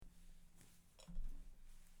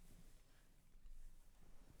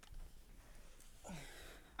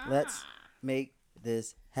Let's make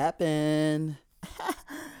this happen.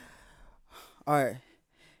 All right,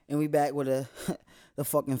 and we back with the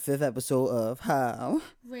fucking fifth episode of How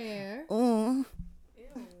Rare. Ew.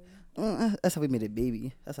 That's how we made it,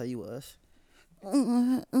 baby. That's how you was.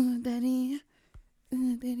 Daddy,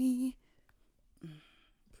 daddy.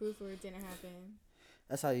 Proof or it didn't happen.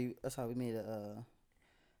 That's how you. That's how we made it.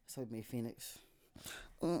 That's how we made Phoenix.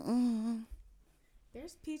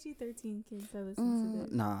 There's PG-13 kids that listen to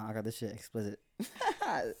this. Nah, I got this shit explicit.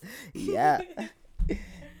 Yeah.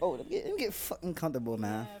 Oh, let me get fucking comfortable,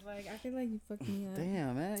 man. Yeah, like I feel like you fucked me up.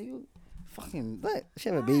 Damn, man, you fucking. Look, she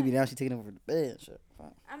have a baby now. She taking over the bed. And shit.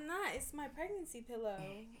 Fuck. I'm not. It's my pregnancy pillow.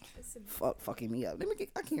 It's Fucking me up. Let me get.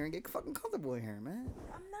 I can't even get fucking comfortable in here, man.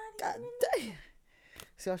 I'm not. God even damn.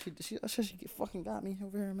 See how she get fucking got me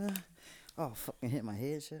over here, man. Oh, fucking hit my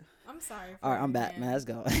head, shit. I'm sorry. All right, I'm back, man. Let's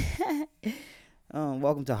go.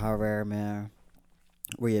 Welcome to How Rare, man.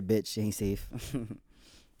 Where your bitch ain't safe.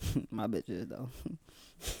 My bitch is though.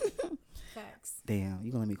 Facts. Damn,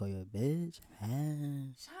 you gonna let me call you a bitch,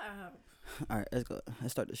 man? Shut up. All right, let's go.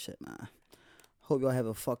 Let's start this shit, man. Hope y'all had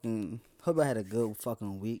a good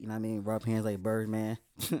fucking week. You know what I mean? Rub hands like birds, man.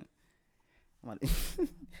 You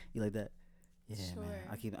like that? Yeah, Sure.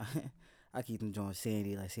 man. I keep them joints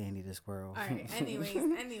Sandy like Sandy the squirrel. All right. Anyways.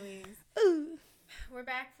 We're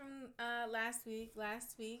back from last week.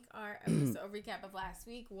 Last week, our episode recap of last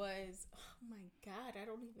week was, oh my God, I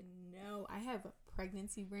don't even know. I have a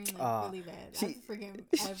pregnancy brain like really bad. I forget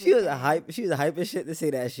everything. She was a hype as shit to say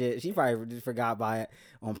that shit. She probably just forgot by it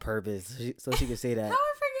on purpose, so she could say that. How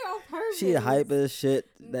I forget on purpose? She a hype as shit.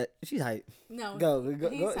 That she's hype. No, go. Say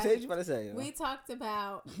what you about to say. Yo. We talked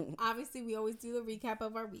about, obviously, we always do the recap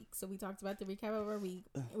of our week. So we talked about the recap of our week.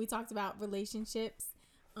 We talked about relationships,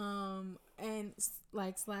 and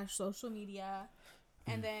like / social media,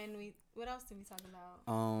 and then what else did we talk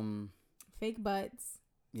about? Fake butts.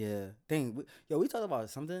 Yeah. Dang. We talked about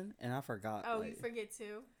something and I forgot. Oh, you forget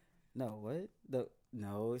too? No. What?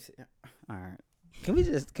 No. All right. Can we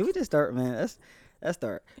just start, man? Let's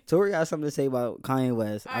start. Tori got something to say about Kanye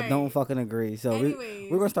West. All I don't fucking agree. So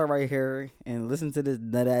we're gonna start right here and listen to this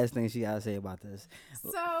nut ass thing she gotta say about this.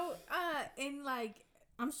 So, in like,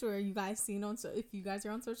 I'm sure you guys seen if you guys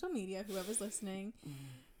are on social media, whoever's listening,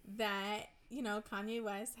 that, you know, Kanye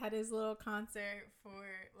West had his little concert for,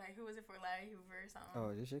 like, who was it for? Larry Hoover or something. Oh,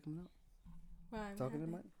 is this shit coming out? Right, Talking to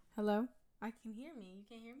the mic? Hello? I can hear me. You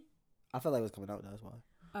can't hear me? I felt like it was coming out. That's why.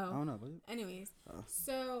 Oh. I don't know. Anyways,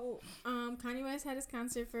 so Kanye West had his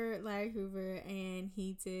concert for Larry Hoover, and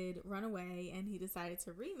he did Runaway, and he decided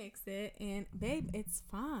to remix it, and babe, it's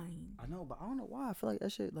fine. I know, but I don't know why. I feel like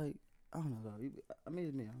that shit, like, I don't know, though. I mean,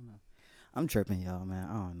 it's me. I don't know. I'm tripping, y'all, man.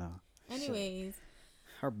 I don't know. Anyways.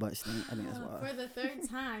 Her butt stink. I think that's why. For the third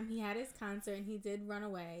time, he had his concert, and he did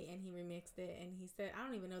Runaway, and he remixed it, and he said, I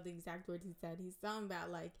don't even know the exact words he said. He's talking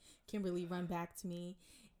about, like, Kimberly, run back to me.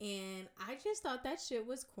 And I just thought that shit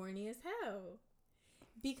was corny as hell.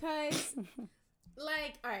 Because,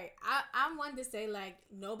 like, all right, I'm one to say, like,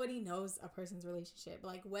 nobody knows a person's relationship.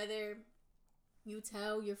 Like, whether you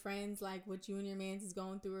tell your friends, like, what you and your man's is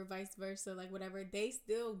going through or vice versa, like, whatever, they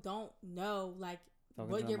still don't know, like,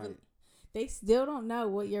 they still don't know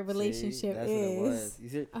what your relationship that's is.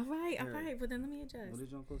 What it was. All right. But then let me adjust. What did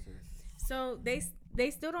you want closer? So they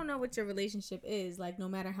still don't know what your relationship is, like, no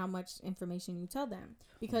matter how much information you tell them,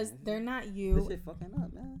 because they're not you. This shit fucking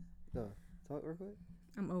up, man. Go talk real quick.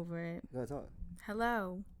 I'm over it. Go talk.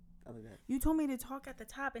 Hello. I like that. You told me to talk at the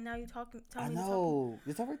top, and now you tell me to talk. I know.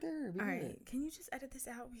 Just talk right there. All right. Can you just edit this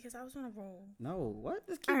out, because I was on a roll? No. What?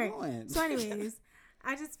 Just keep going. So, anyways,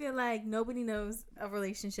 I just feel like nobody knows a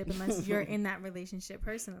relationship unless you're in that relationship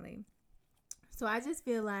personally. So I just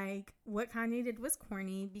feel like what Kanye did was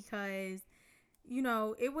corny because, you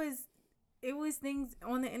know, it was things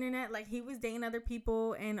on the internet, like he was dating other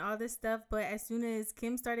people and all this stuff. But as soon as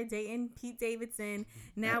Kim started dating Pete Davidson,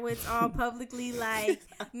 now it's all publicly like,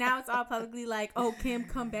 oh, Kim,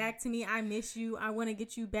 come back to me. I miss you. I want to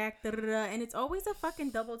get you back. And it's always a fucking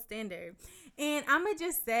double standard. And I'm going to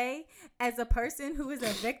just say, as a person who is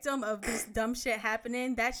a victim of this dumb shit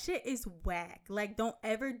happening, that shit is whack. Like, don't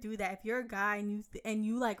ever do that. If you're a guy and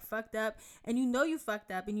you like fucked up, and you know you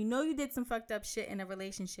fucked up, and you know you did some fucked up shit in a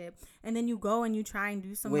relationship, and then you go and you try and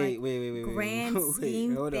do some grand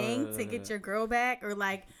scheme thing to get your girl back, or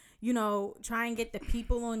like, you know, try and get the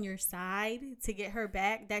people on your side to get her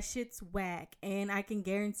back, that shit's whack. And I can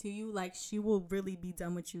guarantee you, like, she will really be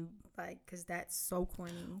done with you, like, because that's so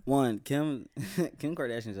corny. One, Kim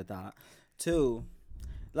Kardashian's a thought. Two,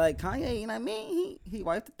 like, Kanye, you know what I mean? He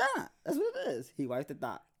wiped the thought. That's what it is. He wiped the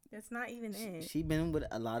thought. That's not even it. She been with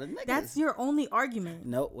a lot of niggas. That's your only argument.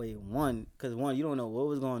 No, wait, because you don't know what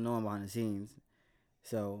was going on behind the scenes.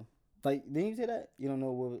 So, like, didn't you say that? You don't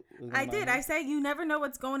know what was going on? I did. I said you never know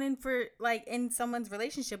what's going in for, like, in someone's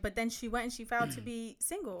relationship, but then she went and she found to be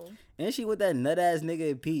single. And she with that nut ass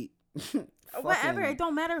nigga Pete. Whatever. It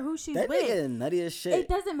don't matter who she's that with. That nigga nutty as shit. It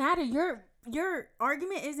doesn't matter. Your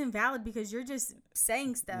argument isn't valid because you're just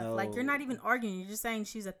saying stuff. No. Like, you're not even arguing. You're just saying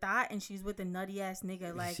she's a thought and she's with a nutty ass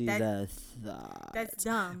nigga. Like, she's a thought. That's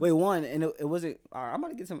dumb. Wait, and it wasn't. All right, I'm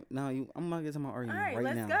gonna get some. No, I'm gonna get some argument all right,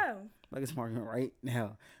 right now. let's go. I'm gonna get some argument right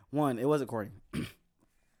now. One, it wasn't corny. I'm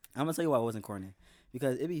gonna tell you why it wasn't corny.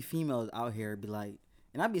 Because it be females out here be like,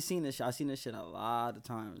 and I be seeing this shit. I've seen this shit a lot of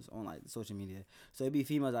times on like social media. So it be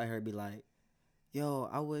females out here be like, yo,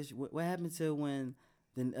 I wish. What happened to when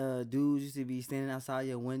the dudes used to be standing outside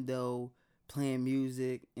your window playing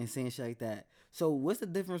music and saying shit like that? So what's the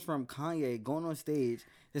difference from Kanye going on stage,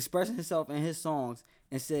 expressing himself in his songs,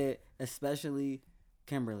 and said, especially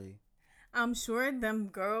Kimberly? I'm sure them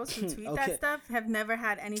girls who tweet that stuff have never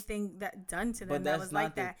had anything that done to them that was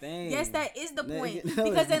like that. Yes, that is the point. No,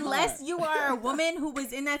 because unless you are a woman who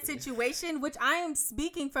was in that situation, which I am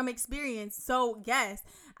speaking from experience, so yes,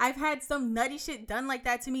 I've had some nutty shit done like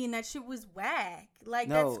that to me, and that shit was whack. Like,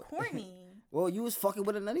 that's corny. Well, you was fucking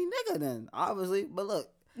with a nutty nigga then, obviously. But look.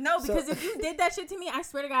 No, because if you did that shit to me, I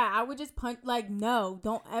swear to God, I would just punch. Like, no,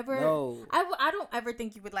 don't ever. No. I don't ever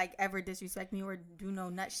think you would, like, ever disrespect me or do no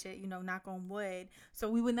nut shit, you know, knock on wood. So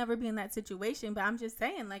we would never be in that situation. But I'm just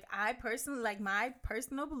saying, like, I personally, like, my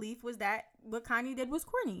personal belief was that what Kanye did was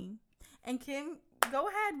corny. And Kim, go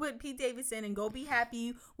ahead with Pete Davidson and go be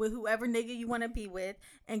happy with whoever nigga you want to be with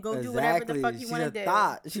and go do whatever the fuck you want to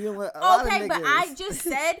do. She been with a lot of niggas. But I just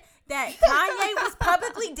said that Kanye was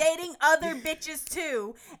publicly dating other bitches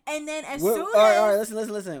too, and then as soon as all right,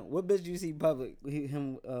 listen. What bitch do you see public with?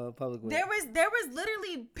 There was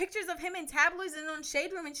literally pictures of him in tabloids and on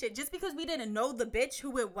Shade Room and shit. Just because we didn't know the bitch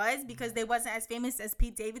who it was because they wasn't as famous as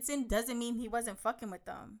Pete Davidson doesn't mean he wasn't fucking with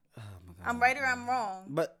them. Oh my God, I'm right or I'm wrong.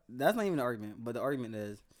 But that's not even the argument. But the argument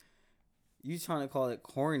is, you trying to call it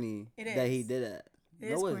corny that he did that.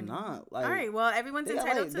 No, it's not. Like, all right, well, everyone's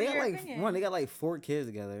entitled to their opinion. They got like 4 kids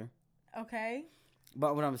together. Okay.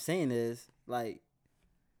 But what I'm saying is, like,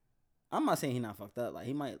 I'm not saying he's not fucked up. Like,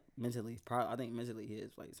 he might mentally, I think mentally he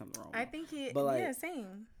is, like, something wrong. I think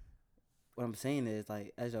same. What I'm saying is,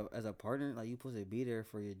 like, as a partner, like, you supposed to be there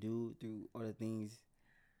for your dude through all the things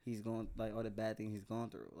he's going, like, all the bad things he's gone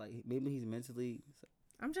through. Like, maybe he's mentally,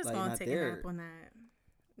 I'm just going to take a nap on that.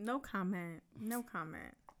 No comment.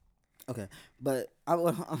 Okay, but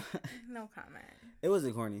no comment. It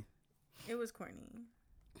wasn't corny. It was corny.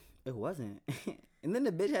 It wasn't. And then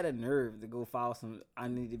the bitch had a nerve to go file some I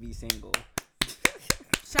need to be single.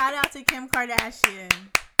 Shout out to Kim Kardashian.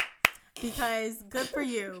 Because good for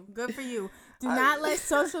you. Do not let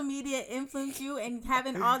social media influence you and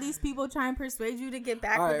having all these people try and persuade you to get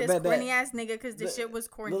back with this corny ass nigga because the shit was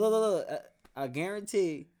corny. Look. I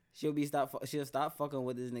guarantee she'll stop fucking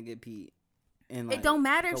with this nigga Pete. Like, it don't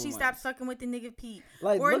matter if she stops fucking with the nigga Pete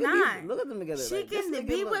like, or not. Look at them together. She can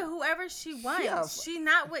be with whoever she wants. She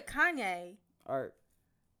not with Kanye. All right.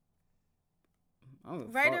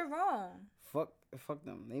 Right or wrong? Fuck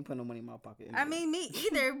them. They ain't put no money in my pocket. Anyway. I mean, me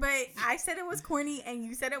either. But I said it was corny, and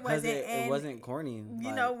you said it wasn't. It wasn't corny.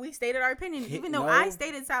 You know, we stated our opinion, even though I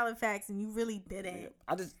stated solid facts, and you really didn't.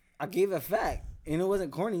 I gave a fact, and it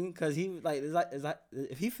wasn't corny because he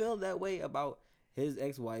if he felt that way about his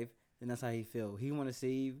ex-wife. And that's how he feel. He want to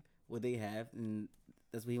save what they have, and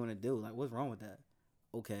that's what he want to do. Like, what's wrong with that?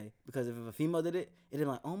 Okay, because if a female did it, it'd be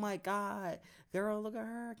like, oh my God, girl, look at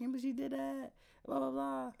her. I can't believe she did that. Blah blah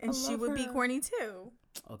blah. And she would be corny too.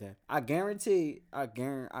 Okay, I guarantee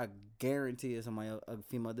if somebody a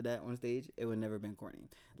female did that on stage, it would never been corny.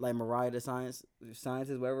 Like Mariah the scientist,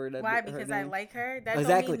 whatever. Why? Because I like her. That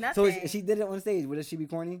exactly. Don't mean nothing. So she did it on stage. Would she be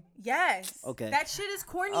corny? Yes. Okay. That shit is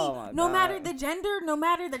corny. Oh no matter the gender, no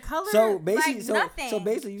matter the color. So basically, nothing. So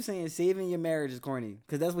basically, you saying saving your marriage is corny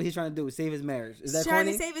because that's what he's trying to do. Save his marriage. Is that corny?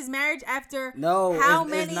 Trying to save his marriage after how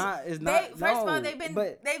many? It's not. First of all, they've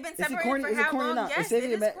been separated for how long? Yes, it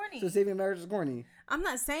is corny. So saving your marriage is corny. I'm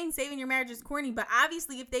not saying saving your marriage is corny, but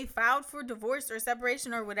obviously if they filed for divorce or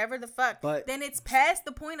separation or whatever the fuck, then it's past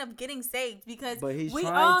the point of getting saved because we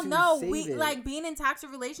all know like being in toxic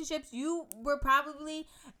relationships, you were probably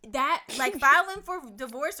that like filing for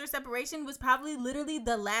divorce or separation was probably literally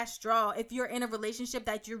the last straw if you're in a relationship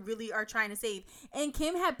that you really are trying to save. And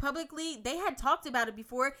Kim had they had talked about it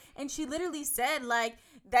before, and she literally said like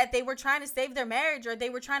that they were trying to save their marriage or they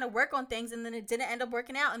were trying to work on things and then it didn't end up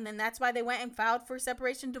working out, and then that's why they went and filed for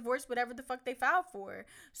separation, divorce, whatever the fuck they filed for.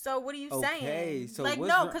 So what are you saying? So like,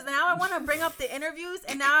 no, because now I want to bring up the interviews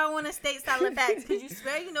and now I want to state solid facts because you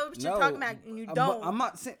swear you know what you're talking about and you don't. I'm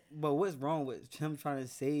not saying, but what's wrong with him trying to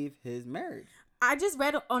save his marriage? I just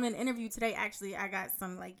read on an interview today. Actually, I got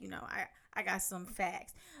some I got some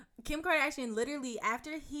facts. Kim Kardashian literally,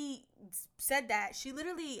 after he said that, she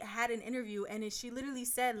literally had an interview and she literally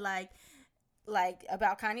said like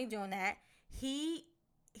about Kanye doing that. He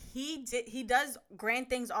does grand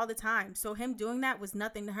things all the time. So him doing that was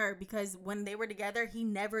nothing to her because when they were together, he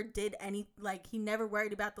never did any, like, he never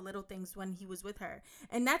worried about the little things when he was with her.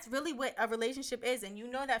 And that's really what a relationship is. And you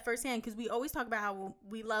know that firsthand because we always talk about how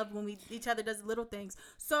we love when each other does the little things.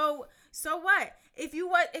 So what? If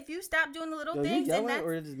you stop doing the little things, you and yelling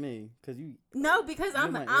or just me? Because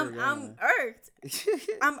I'm irked.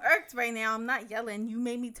 I'm irked right now. I'm not yelling. You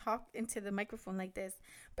made me talk into the microphone like this.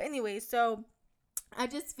 But anyway, so I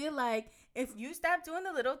just feel like if you stop doing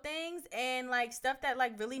the little things and like stuff that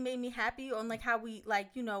like really made me happy on like how we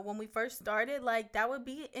like, you know, when we first started, like that would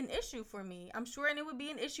be an issue for me. I'm sure, and it would be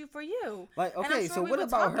an issue for you. Like, okay, so what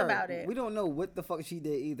about her? We don't know what the fuck she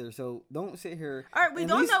did either. So don't sit here. All right, we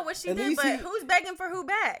don't know what she did, but who's begging for who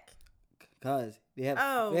back? Cause they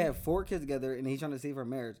have 4 kids together and he's trying to save her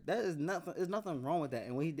marriage. That is nothing. There's nothing wrong with that.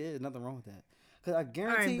 And what he did is nothing wrong with that. Cause I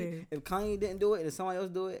guarantee if Kanye didn't do it and if somebody else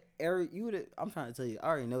do it, Eric, you would. I'm trying to tell you, I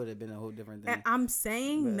already know it'd been a whole different thing. And I'm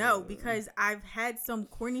saying no because I've had some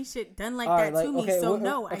corny shit done like that to me. So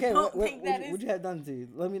no, I don't think that is. What you had done to you?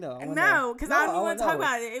 Let me know. No, because I don't even want to talk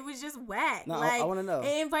about it. It was just whack. No, like, I want to know.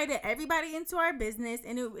 It invited everybody into our business,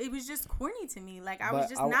 and it was just corny to me. Like I was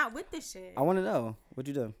just not with this shit. I want to know what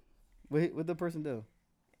you do. What the person do?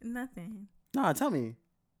 Nothing. No, tell me.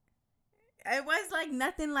 It was like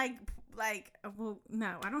nothing like well,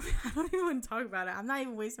 no, I don't even want to talk about it. I'm not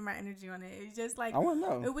even wasting my energy on it. It's just like I want to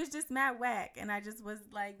know. It was just mad whack, and I just was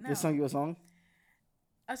like, no. They sung you a song?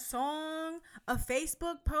 A song, a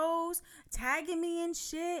Facebook post, tagging me and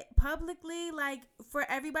shit publicly, like for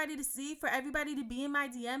everybody to see, for everybody to be in my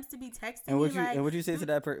DMs, to be texting and me. And what'd you say to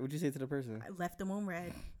that? What'd you say to the person? I left them on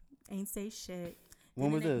red. Ain't say shit.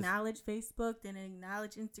 When was this? Didn't acknowledge Facebook. Didn't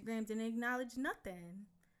acknowledge Instagram. Didn't acknowledge nothing.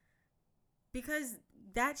 Because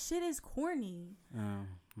that shit is corny.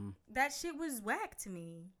 That shit was whack to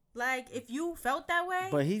me. Like, if you felt that way.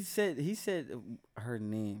 But he said her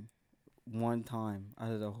name one time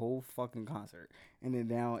out of the whole fucking concert. And then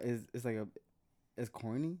now it's like it's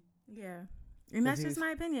corny. Yeah. And that's just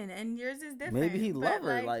my opinion. And yours is different. Maybe he loved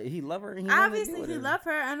her. Like, he loved her. And he obviously, he loved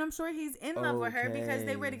her. And I'm sure he's in love with her because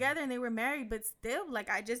they were together and they were married. But still, like,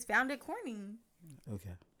 I just found it corny.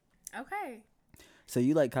 Okay. So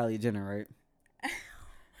you like Kylie Jenner, right?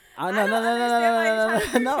 No.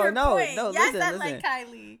 Yes, listen. I like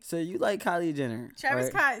Kylie. So you like Kylie Jenner? Travis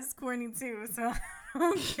Scott is corny too, so I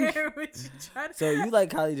don't care what you try to. So you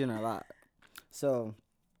like Kylie Jenner a lot. So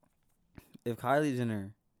if Kylie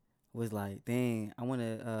Jenner was like, "Dang, I want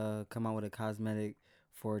to come out with a cosmetic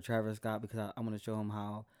for Travis Scott because I want to show him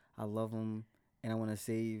how I love him and I want to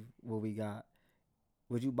save what we got,"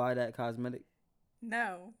 would you buy that cosmetic?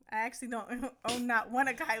 No, I actually don't own not one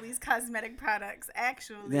of Kylie's cosmetic products.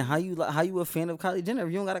 Actually, then how you a fan of Kylie Jenner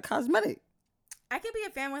if you don't got a cosmetic? I could be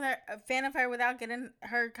a fan of her without getting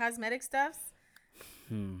her cosmetic stuffs.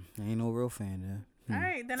 I ain't no real fan then. All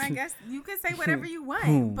right, then I guess you can say whatever you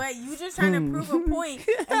want, but you just trying to prove a point,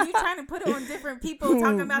 and you trying to put it on different people,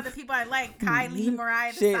 talking about the people I like, Kylie,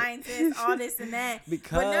 Mariah, the scientist, all this and that.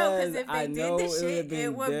 Because if they did this shit,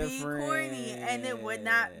 it would be corny, and it would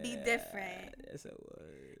not be different. Yes, it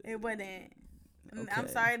would. It wouldn't. Okay. I'm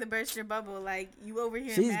sorry to burst your bubble. Like, you over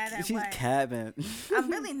here mad at she's what? capping. I'm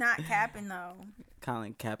really not capping, though.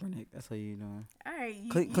 Colin Kaepernick. That's what you doing. All right.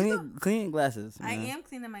 Clean glasses. Man. I am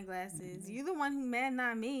cleaning my glasses. You the one who mad,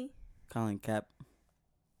 not me. Colin Cap.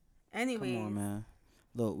 Anyway. Come on, man.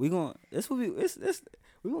 Look, we're gonna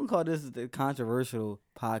call this the controversial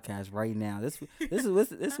podcast right now. This is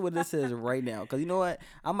what this is right now. Cause you know what?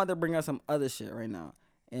 I'm about to bring out some other shit right now.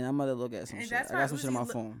 And I'm about to look at some shit. I got some shit on my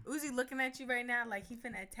phone. Uzi looking at you right now like he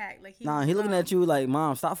finna attack. Like he looking at you like,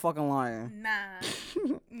 Mom, stop fucking lying. Nah.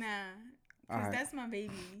 Cause that's my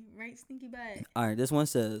baby. Right, stinky butt. All right, this one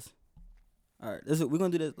says, all right, we're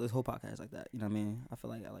going to do this whole podcast like that. You know what I mean? I feel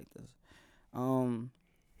like I like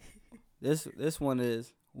this. This one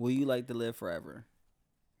is, will you like to live forever?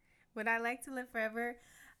 Would I like to live forever?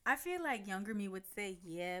 I feel like younger me would say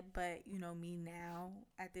yeah, but you know me now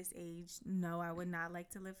at this age, no, I would not like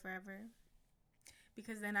to live forever.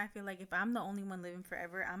 Because then I feel like if I'm the only one living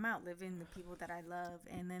forever, I'm outliving the people that I love,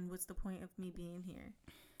 and then what's the point of me being here?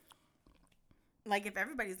 Like if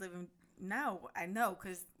everybody's living No, I know,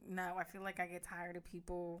 because no, I feel like I get tired of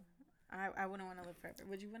people. I wouldn't want to live forever.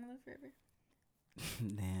 Would you want to live forever?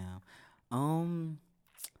 Damn.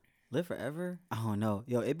 Live forever? I don't know.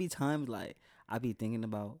 Yo, it be times like I be thinking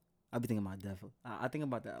about death. I think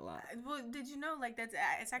about that a lot. Well, did you know like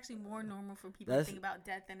it's actually more normal for people That's to think about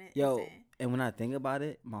death than it yo. isn't. And when I think about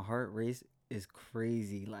it, my heart race is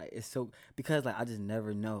crazy. Like it's so because like I just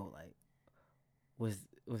never know like what's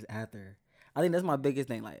after. I think that's my biggest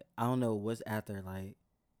thing. Like I don't know what's after. Like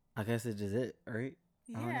I guess it's just it, right?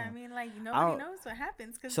 Yeah, I mean, like nobody knows what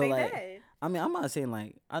happens because so, they like, dead. I mean, I'm not saying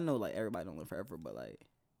like I know like everybody don't live forever, but like,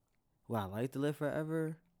 would I like to live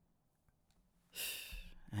forever?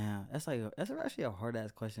 Yeah, that's actually a hard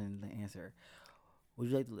ass question to answer. Would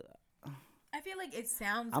you like to live? I feel like it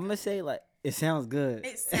sounds. I'm gonna say like it sounds good.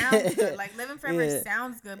 It sounds good. Like living forever Yeah,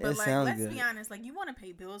 sounds good, but like let's be honest. Like you want to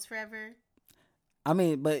pay bills forever. I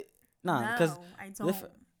mean, but nah, because no, I don't.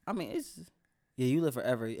 I mean, it's you live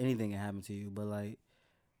forever. Anything can happen to you, but like.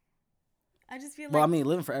 I just feel like. Well, I mean,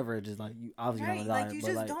 living forever is just like you obviously right, gonna die. like you but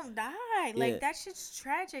just like, don't die. Like that shit's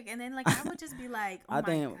tragic. And then like I would just be like, oh I my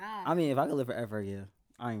think. God. I mean, if I could live forever, yeah,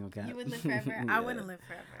 I ain't gonna cap. You would live forever. Yeah. I wouldn't live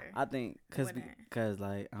forever. I think because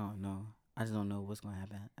like I don't know. I just don't know what's gonna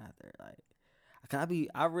happen after. Like,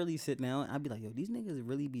 I really sit down. I'd be like, yo, these niggas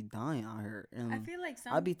really be dying out here. And I feel like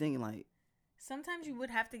I'd be thinking like. Sometimes you would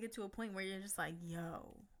have to get to a point where you're just like,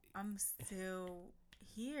 yo, I'm still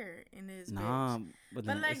here in this bitch. But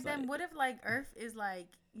like then what if like Earth is like,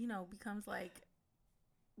 you know, becomes like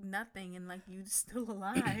nothing and like you still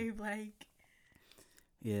alive? Like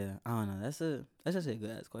yeah, I don't know. That's actually a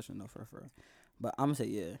good ass question though for. But I'm gonna say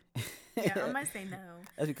yeah. Yeah, I might say no.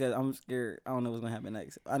 That's because I'm scared. I don't know what's gonna happen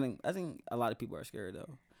next. I think a lot of people are scared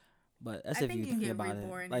though. But that's if you think about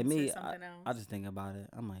it. Like me, I just think about it.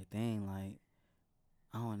 I'm like, dang, like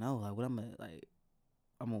I don't know, like what I'm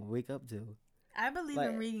gonna wake up to. I believe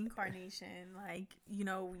in reincarnation. Like, you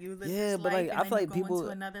know, you live this life but like and I then feel you like go people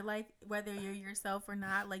into another life, whether you're yourself or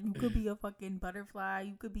not. Like you could be a fucking butterfly,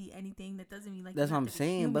 you could be anything. That doesn't mean like that's what I'm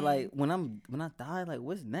saying. But like when I die, like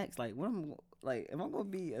what's next? Like what am I gonna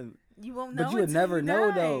be? You won't know. But you would never know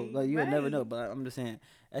die. though. Like you would never know. But I'm just saying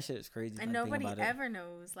that shit is crazy. And nobody ever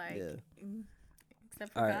knows. Like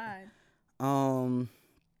except for God.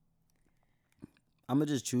 I'm gonna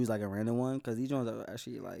just choose like a random one because these ones are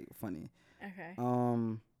actually like funny. Okay.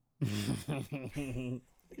 All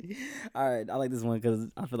right, I like this one because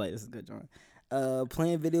I feel like this is a good, John.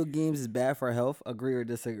 Playing video games is bad for health. Agree or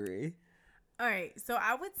disagree? All right, so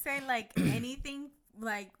I would say like anything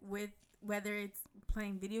like with whether it's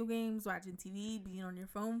playing video games, watching TV, being on your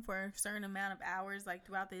phone for a certain amount of hours, like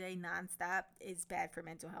throughout the day, nonstop, is bad for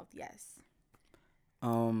mental health. Yes.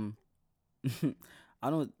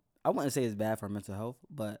 I wouldn't say it's bad for mental health,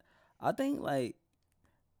 but I think like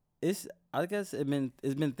I guess it's been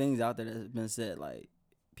things out there that's been said like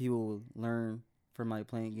people learn from like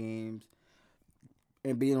playing games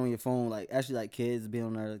and being on your phone, like actually like kids being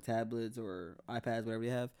on their tablets or iPads, whatever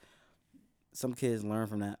they have. Some kids learn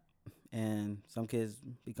from that and some kids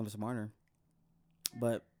become smarter.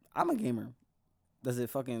 But I'm a gamer. Does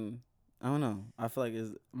it fucking I don't know. I feel like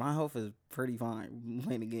my health is pretty fine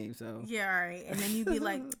playing the game. So yeah, all right. And then you'd be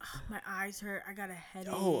like, oh, my eyes hurt. I got a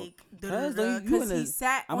headache. Because he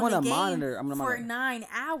sat I'm on the game monitor. for 9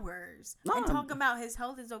 hours and talking about his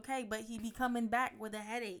health is okay, but he be coming back with a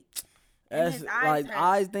headache. That's his eyes hurt.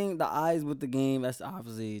 I think the eyes with the game. That's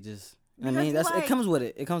obviously just. Because I mean, it comes with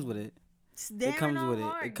it. It comes with it. It comes with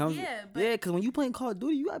it. It comes. Yeah, because when you playing Call of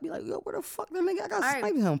Duty, you gotta be like, yo, where the fuck that nigga? I got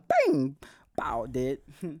sniped him. Bang. Bow, dead.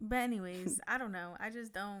 But anyways, I don't know. I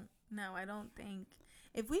just don't know. I don't think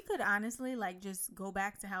if we could honestly like just go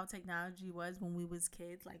back to how technology was when we was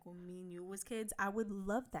kids, like when me and you was kids, I would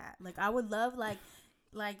love that. Like I would love like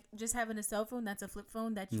just having a cell phone that's a flip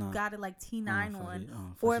phone that you gotta like T9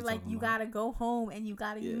 on, or like you gotta go home and you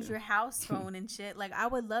gotta use your house phone and shit. Like I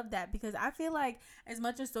would love that because I feel like as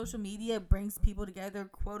much as social media brings people together,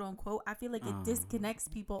 quote unquote, I feel like it disconnects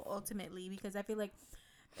people ultimately because I feel like.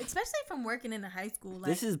 Especially from working in a high school. Like,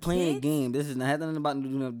 this is playing a game. This is not nothing about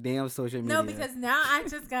doing no damn social media. No, because now I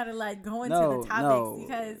just gotta like go into the topics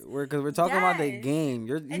because we're talking about the game.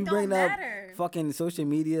 You bring up fucking social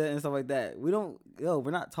media and stuff like that. We're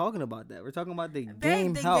not talking about that. We're talking about the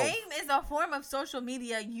game. The game is a form of social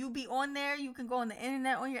media. You be on there. You can go on the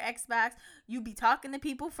internet on your Xbox. You be talking to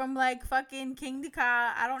people from like fucking King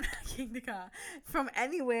Dakar. I don't know King Dakar from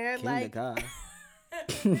anywhere. King like. Dakar.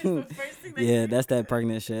 Yeah, that's that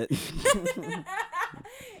pregnant shit. It's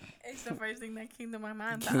the first thing that came to my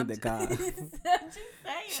mind. King Dakar.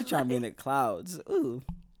 She trying to be in the clouds. Ooh.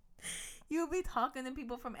 you'll be talking to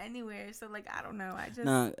people from anywhere. So like, I don't know. I just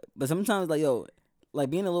Nah, but sometimes like yo, like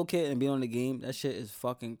being a little kid and being on the game, that shit is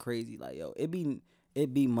fucking crazy. Like yo, it be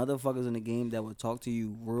motherfuckers in the game that will talk to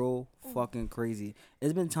you real fucking crazy.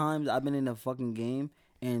 It's been times I've been in a fucking game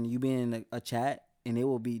and you been in a chat and they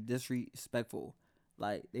will be disrespectful.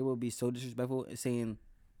 Like they will be so disrespectful and saying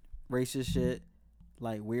racist shit,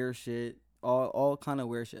 like weird shit, all kind of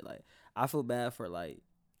weird shit. Like I feel bad for like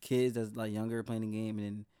kids that's like younger playing the game and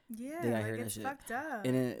then yeah, they got like hear that it's shit. fucked up.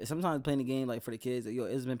 And then sometimes playing the game like for the kids, like, yo,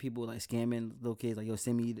 it's been people like scamming little kids, like yo,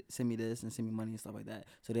 send me this and send me money and stuff like that.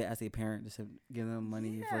 So they ask their parent to give them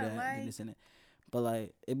money for Yeah, that and then they like- send it. But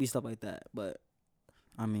like it be stuff like that. But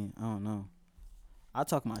I mean, I don't know. I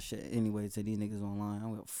talk my shit anyway to these niggas online. I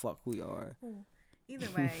don't give a fuck who you are. Ooh. Either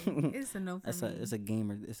way, it's a no for That's me. it's a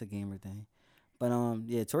gamer thing. But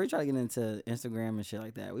yeah, Tori tried to get into Instagram and shit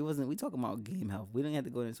like that. We talking about game health. We didn't have to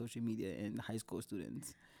go into social media and high school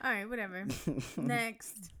students. All right, whatever.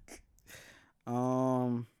 Next.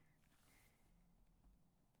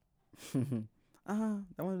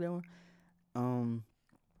 That one.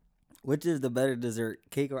 Which is the better dessert,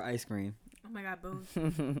 cake or ice cream? Oh my god, both.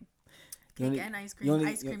 You Cake and ice cream.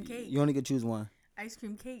 Ice cream cake. You only can choose one. Ice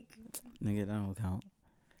cream cake. Nigga, that don't count.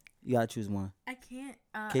 You gotta choose one. I can't.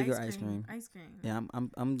 Cake or ice cream? Ice cream. Yeah,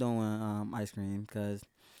 I'm doing ice cream because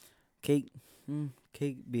cake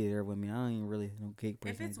be there with me. I don't even really know cake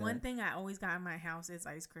person. If it's like one that. thing I always got in my house, it's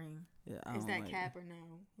ice cream. Yeah, Is that cap or no?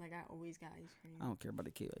 Like I always got ice cream. I don't care about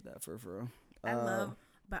the cake like that for real.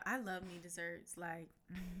 I love me desserts. Like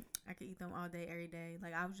I could eat them all day, every day.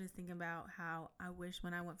 Like I was just thinking about how I wish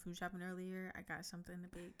when I went food shopping earlier, I got something to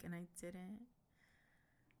bake and I didn't.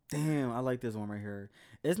 Damn, I like this one right here.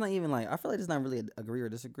 It's not even like I feel like it's not really a agree or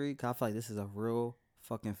disagree. Cause I feel like this is a real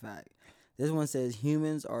fucking fact. This one says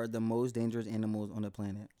humans are the most dangerous animals on the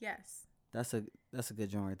planet. Yes, That's a good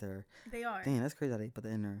joint right there. they are. Damn, that's crazy how they put that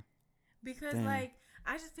in there. Because Damn. like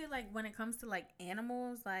I just feel like when it comes to like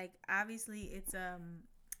animals, like obviously it's a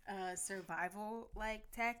survival like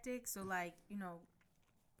tactic. So like you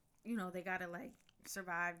know they gotta like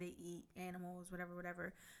survive. They eat animals,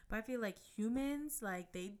 whatever. But I feel like humans,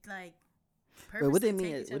 like they like Wait, what they purposely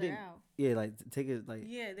mean? take each other out. Yeah, like take it like.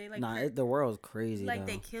 Yeah, they like Nah, the world's crazy. like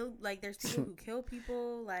though. they kill like there's people who kill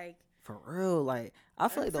people like For real, like I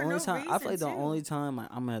feel like the For only no time I feel like reason, the too. only time like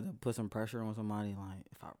I'm gonna have to put some pressure on somebody, like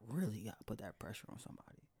if I really got to put that pressure on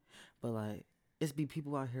somebody, but like it's be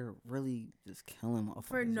people out here really just killing motherfuckers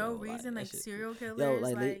for no yo, reason, that like shit- serial killers. Yo,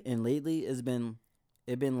 like and lately it's been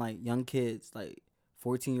like young kids, like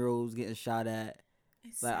 14-year-olds getting shot at.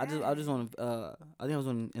 it's Like I just sad. on I think I was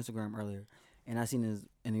on Instagram earlier, and I seen this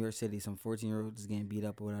in New York City, some 14-year-olds getting beat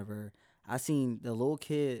up or whatever. I seen some little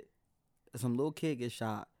kid get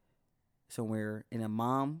shot somewhere, and a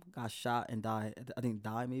mom got shot and died. I think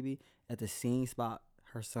died maybe at the same spot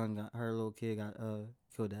her little kid got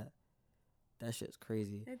killed at. That shit's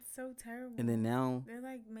crazy. It's so terrible. And then now, it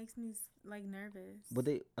like makes me like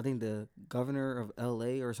nervous. I think the governor of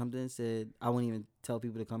LA or something said I wouldn't even tell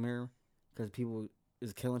people to come here because people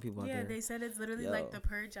is killing people out yeah, there. they said it's literally Yo. like the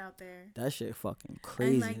purge out there. That shit fucking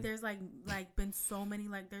crazy. And like there's like been so many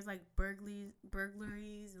like there's like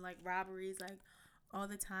burglaries and like robberies like all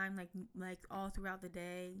the time like all throughout the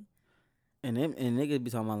day. And niggas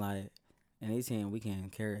be talking about like, and they saying we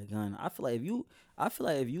can't carry a gun. I feel like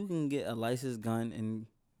if you can get a licensed gun and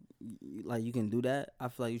like you can do that, I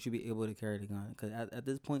feel like you should be able to carry the gun. Cause at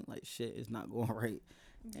this point, like shit is not going right.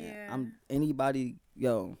 Yeah. And anybody,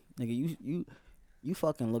 yo, nigga, you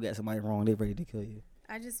fucking look at somebody wrong, they ready to kill you.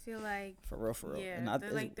 I just feel like For real. yeah, And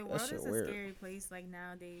like the that world shit is a weird. scary place like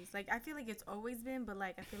nowadays. Like I feel like it's always been, but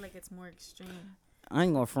like I feel like it's more extreme. I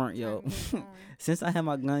ain't gonna front, yo. Time goes on. Since I have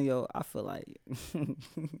my gun, yo, I feel like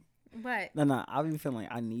But no, I be feeling like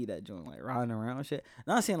I need that joint, like riding around and shit.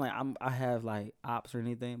 Not saying like I have like ops or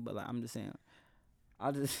anything, but like I'm just saying,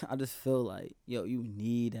 I just feel like yo, you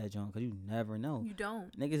need that joint because you never know. you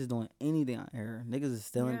don't. Niggas is doing anything out here. Niggas is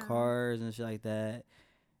stealing Yeah. cars and shit like that.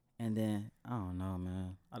 And then I don't know,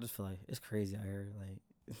 man. I just feel like it's crazy out here. Like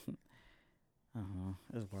I don't know,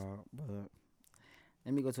 it's wild. But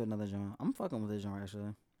let me go to another genre. I'm fucking with this genre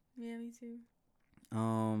actually. Yeah, me too.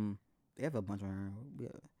 They have a bunch on here.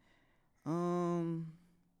 Yeah.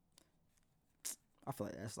 I feel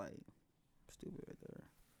like that's like stupid right there.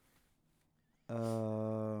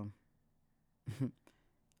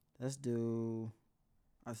 Let's do.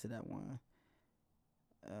 I said that one.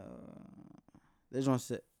 This one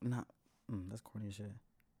said not. That's corny as shit.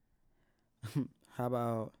 How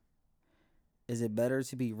about? Is it better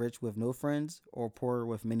to be rich with no friends or poor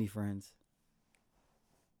with many friends?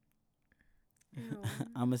 Ew.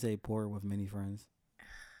 I'm gonna say poor with many friends.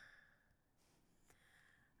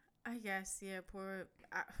 I guess, yeah, poor.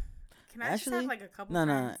 Can I just Actually, have like a couple no,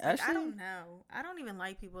 friends? Like, I actually, don't know. I don't even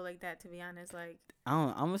like people like that, to be honest. Like,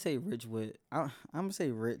 I'm gonna say rich with. I'm gonna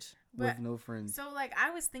say rich but with no friends. so like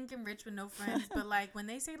I was thinking rich with no friends, but like when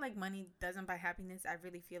they say like money doesn't buy happiness, I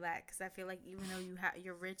really feel that because I feel like even though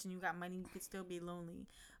you're rich and you got money, you could still be lonely.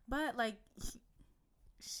 But like,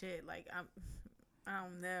 shit, like I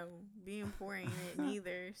don't know, being poor ain't it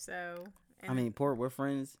neither. So, I mean, poor with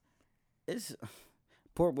friends. It's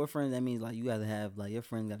poor with friends. That means like you gotta have like your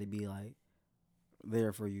friends gotta be like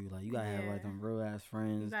there for you. Like you gotta have like yeah, them real ass you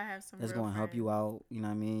friends gotta have some that's real gonna help you friends. out. You know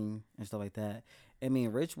what I mean, and stuff like that. I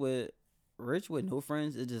mean, rich with no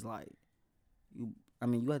friends. It's just like you. I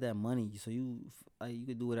mean, you got that money, so you like you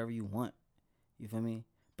could do whatever you want. You feel me?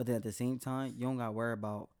 But then at the same time, you don't gotta worry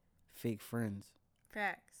about fake friends.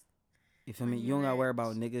 Facts. You feel When me? You you don't gotta worry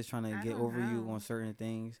about rich, niggas trying to I get don't over you know. on certain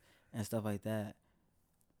things and stuff like that.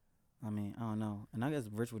 I mean, I don't know. And I guess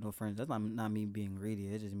rich with no friends. That's not me being greedy.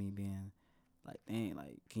 It's just me being like, dang,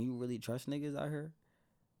 like, can you really trust niggas out here?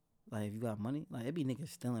 Like, if you got money, like, it be niggas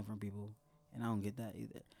stealing from people, and I don't get that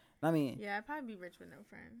either. I mean, Yeah, I'd probably be rich with no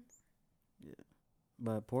friends. yeah,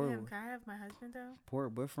 but Damn, can I have my husband though? poor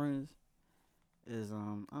with friends is I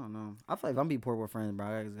don't know. I feel like if I'm be poor with friends, bro,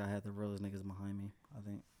 I just gotta have the realest niggas behind me. I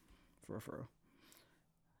think for real.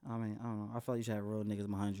 I mean, I don't know. I feel like you should have real niggas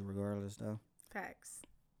behind you regardless, though. Facts.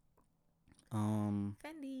 Um,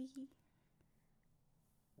 Fendi.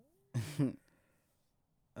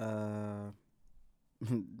 uh,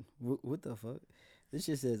 what the fuck? This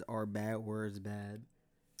shit says, "Are bad words bad?"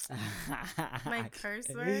 Like curse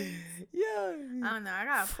words? Yeah. I don't know. I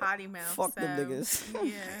got a potty mouth. Fuck so them niggas.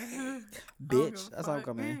 yeah. Bitch. That's how I'm fuck.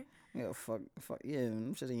 coming. Yeah, fuck. Yeah,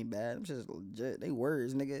 them shit ain't bad. Them shit is legit. They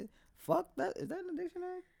words, nigga. Fuck that. Is that in the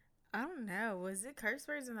dictionary? I don't know. Was it curse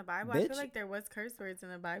words in the Bible? I feel Bitch. like there was curse words in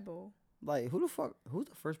the Bible. Like, who's the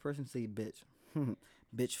first person to say bitch?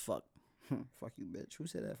 Bitch, fuck. Fuck you, bitch. Who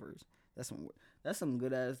said that first? That's some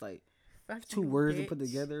good ass, like, Fuck two you, words to bitch. put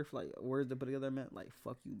together, like words to put together meant like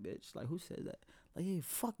fuck you, bitch. Like who said that? Like hey,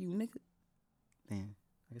 fuck you, nigga. Damn,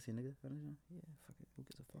 I can say nigga. Yeah, fuck it. Who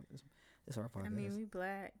gives a fuck? It's our podcast. I mean, we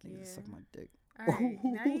black. Niggas Yeah. suck my dick. All right.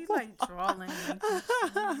 Now you like drawing. Like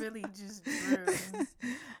you really just drew.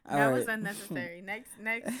 All That right. was unnecessary. Next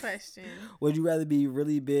question. Would you rather be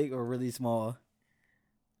really big or really small?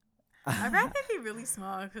 I'd rather be really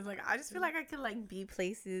small because like I just feel like I could like be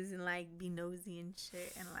places and like be nosy and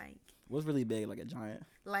shit and like What's really big? Like a giant.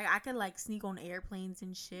 I could like sneak on airplanes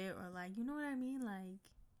and shit or like you know what I mean like.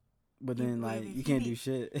 But He- then like if you he can't be- do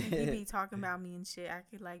shit. If he be talking about me and shit, I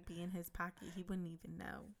could like be in his pocket. He wouldn't even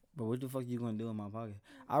know. But what the fuck you gonna do in my pocket?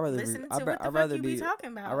 I'd rather Listen be. to what the I'd fuck rather you be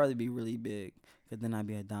talking about. I'd rather be really big, cause then I'd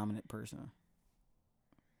be a dominant person.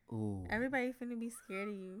 Ooh. Everybody finna be scared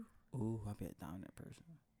of you. Ooh, I'd be a dominant person.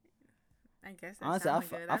 I guess that Honestly, sounds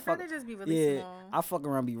good. I'd rather just be really small. I fuck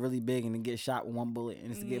around, be really big, and then get shot with one bullet, and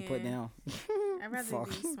just to get put Yeah. down. I'd rather fuck.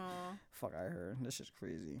 be small. Fuck, I heard. This shit's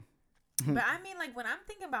crazy. But I mean, like when I'm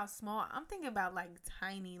thinking about small, I'm thinking about like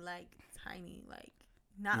tiny, like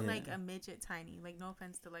not Yeah. like a midget tiny. Like no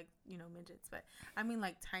offense to like midgets, but I mean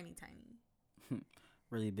like tiny.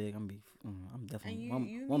 Really big. I'm definitely And one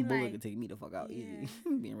you one mean, bullet like- could take me the fuck out easy.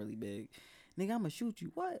 Yeah. Being really big, nigga, I'ma shoot you.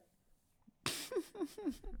 What?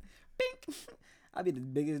 Bink. I'd be the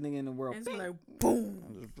biggest nigga in the world. It's Bink. like boom.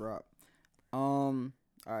 I'll just drop. All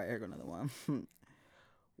right, here go another one.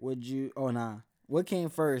 Would you? Oh nah. What came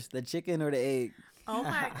first, the chicken or the egg? Oh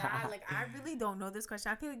my god! Like I really don't know this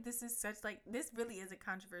question. I feel like this is such like this really is a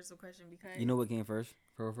controversial question because You know what came first?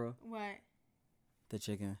 For real? what? The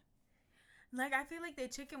chicken. Like I feel like the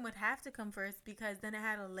chicken would have to come first because then it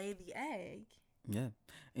had to lay the egg, Yeah.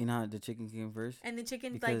 You know how the chicken came first? and the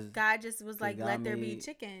chicken Because like God just was like, God let there be made-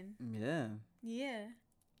 chicken. Yeah. Yeah.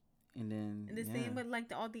 And then And the same with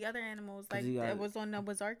like all the other animals, 'Cause like you got- that was on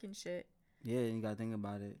Noah's Ark and shit. yeah, and you gotta think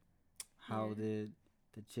about it. How Yeah. did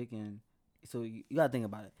the chicken? So you gotta think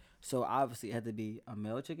about it. So obviously it had to be a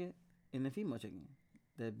male chicken and a female chicken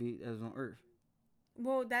that was on Earth.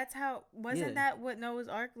 Well, that's how wasn't Yeah. that what Noah's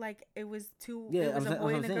Ark like? It was two. Yeah, it was I'm a sa-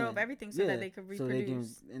 boy that's and a what I'm girl of saying. everything, so Yeah, that they could So they can,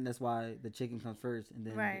 reproduce. and that's why the chicken comes first and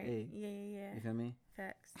then Right. the egg. Yeah. You feel me?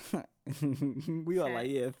 Facts. We all like, Facts.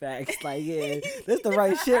 yeah, facts. Like, yeah, that's the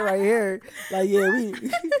right shit right here. Like, yeah, we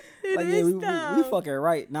It like, yeah, is we though. fucking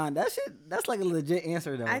right. Nah, that shit, that's like a legit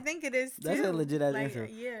answer though. I think it is too. That's a legit ass like, answer.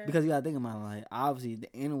 Yeah. Because you gotta think about it, like, obviously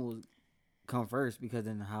the animals come first because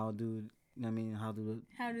then how do, you know what I mean, how do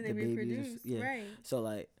how do they the babies reproduce? yeah. Right. So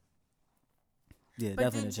like, Yeah, But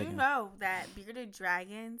definitely did the you chicken. know that bearded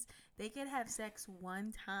dragons, they could have sex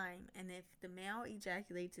one time, and if the male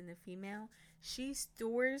ejaculates in the female, she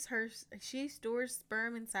stores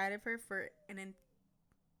sperm inside of her for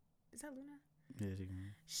is that Luna? Yeah,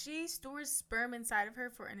 chicken. She stores sperm inside of her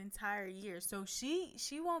for an entire year. So she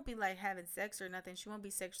won't be like having sex or nothing. She won't be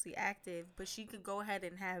sexually active, but she could go ahead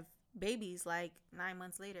and have babies like 9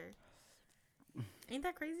 months later. Ain't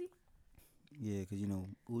that crazy? Yeah, cause you know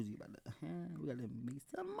Uzi about to, we gotta make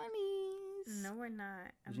some money. No, we're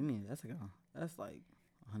not. What you mean? That's like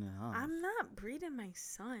 $100. I'm not breeding my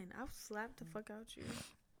son. I'll slap the fuck out you.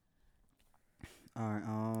 All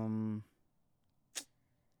right.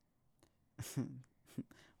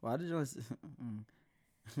 Why did you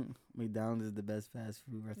McDonald's is the best fast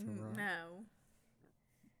food restaurant? No.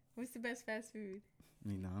 What's the best fast food?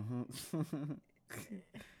 McDonald's.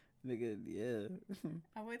 Nigga, yeah.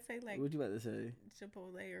 I would say like What you about to say?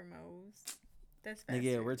 Chipotle or Moe's. That's fast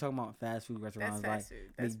Nigga, food. we're talking about fast food restaurants That's like fast food.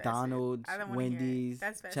 That's McDonald's, fast food. I don't wanna hear it. Wendy's,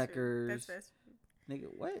 That's fast Checkers. Food. That's fast food. Nigga,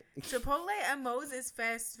 what? Chipotle and Moe's is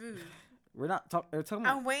fast food. We're not talking. They're talking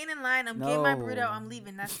about. I'm waiting in line. I'm getting my No. burrito. I'm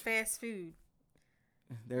leaving. That's fast food.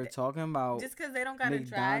 They're talking about Just because they don't got a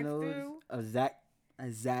drive through.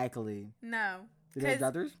 Exactly. No. Do they have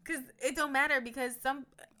drive-thrus? Because it don't matter because some.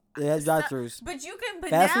 They have drive-thrus. But you can. But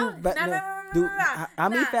Fast now. food, but no, no, no, no, no, dude, no, no. how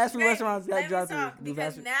many Nah, fast food okay, restaurants got let me drive-thrus? talk, Do because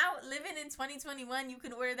fast food- now, living in 2021, you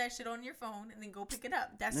can order that shit on your phone and then go pick it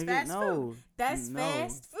up. That's Nigga, fast no. food. That's No.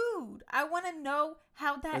 fast food. I want to know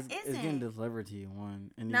how that It's getting isn't. delivered to you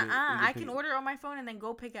one. And you Nuh-uh. get I pick can it- order on my phone and then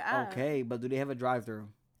go pick it up. Okay, but do they have a drive-thru?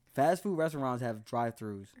 Fast food restaurants have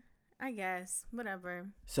drive-thrus. I guess. Whatever.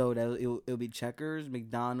 So that it'll be Checkers,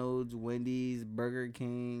 McDonald's, Wendy's, Burger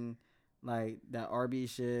King, like that Arby's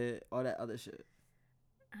shit, all that other shit.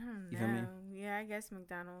 I don't You feel me? know. Yeah, I guess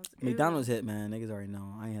McDonald's. McDonald's hit, man. Niggas already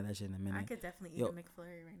know. I ain't had that shit in a minute. I could definitely eat Yo. a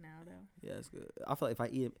McFlurry right now, though. Yeah, it's good. I feel like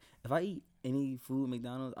if I eat any food at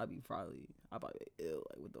McDonald's, I'll probably be ill.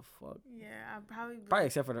 Like what the fuck? Yeah, I'd probably be Probably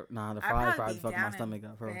except for the fries probably probably be fucking my down stomach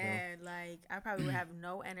up. For real. bad. Like, I probably would have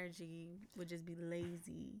no energy. Would just be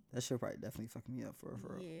lazy. That shit probably definitely fucking me up for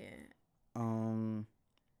real. Yeah.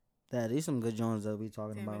 There's some good Jones that we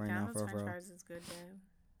talking Damn, about right now McDonald's for French real. fries is good,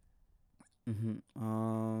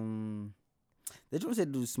 though. They just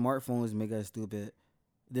said do smartphones make us stupid.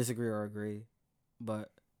 Disagree or agree, but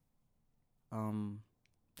damn,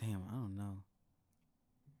 I don't know.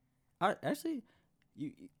 I actually,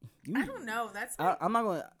 you I don't know. That's I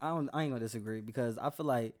ain't gonna disagree because I feel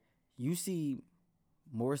like you see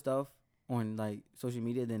more stuff on like social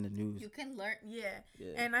media than the news. you can learn. Yeah.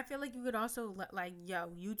 Yeah. And I feel like you could also like,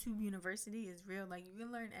 YouTube University is real. Like, you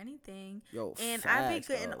can learn anything. Yo, And I be facts,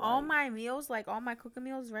 cooking though, all like, my meals, like all my cooking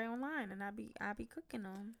meals, right online, and I be cooking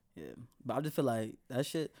them. Yeah, but I just feel like that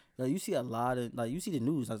shit. Like you see a lot of like you see the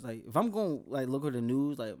news. I was like, if I'm going like look at the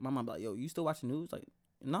news, like my mom be like, yo, you still watch the news? Like,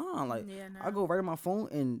 nah. Like Yeah, no. I go right on my phone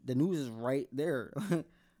and the news is right there.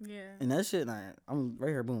 Yeah. And that shit, like, I'm right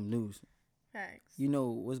here, boom, news. Facts. You know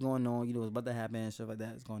what's going on. You know what's about to happen and stuff like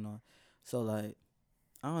that is going on. So like,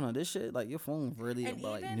 I don't know, this shit like your phone really And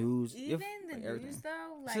about like even- news. Even the like, news everything.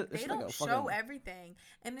 though, It's like just- they it's like don't a show fucking- everything.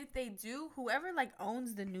 And if they do, whoever like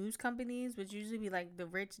owns the news companies, which usually be like the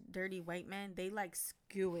rich, dirty white men, they like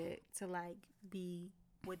skew it to like be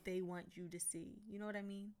what they want you to see. You know what I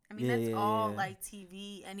mean? I mean, Yeah, that's yeah, all yeah. like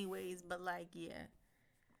TV anyways, but like, yeah.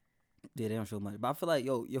 Yeah, they don't show much. But I feel like,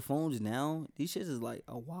 yo, your phones now, these shits is like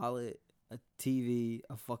a wallet, a TV,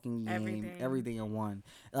 a fucking game, everything in one.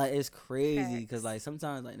 Like, it's crazy because, Facts. like,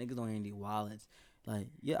 sometimes, like, niggas don't even need wallets. Like,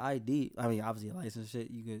 your ID, I mean, obviously, your license shit,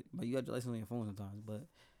 you could, but you got your license on your phone sometimes, but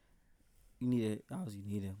you need it, obviously, you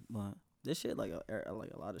need it. But this shit, like a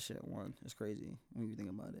lot of shit in one. It's crazy when you think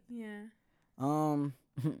about it. Yeah.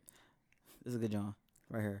 This is a good John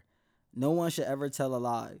right here. No one should ever tell a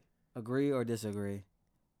lie. Agree or disagree?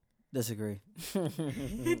 Disagree.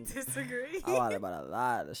 Disagree. I lied about a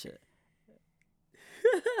lot of shit.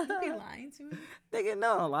 You be lying to me? Nigga,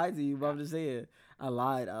 no, I don't lie to you, but I'm just saying I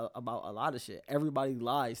lied about a lot of shit. Everybody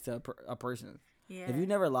lies to a person. Yeah. If you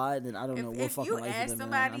never lied, then I don't know what if fucking you life ask you living.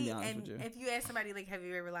 I'm somebody be honest and with you. if you ask somebody like, have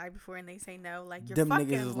you ever lied before, and they say no, like, you're Them niggas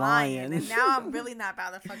fucking is lying. lying. And now I'm really not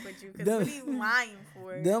about to fuck with you because what are you lying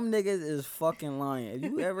for? Them niggas is fucking lying. If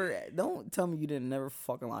you ever don't tell me you didn't never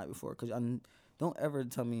fucking lie before, cause don't ever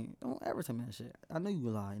tell me that shit. I know you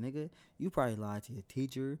lie, nigga. You probably lied to your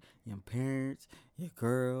teacher, your parents, your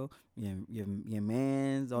girl, your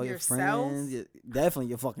mans, all Yourself? your friends, definitely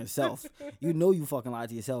your fucking self. You know you fucking lied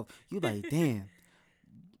to yourself. You like, damn,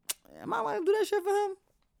 am I gonna do that shit for him?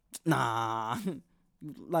 Nah,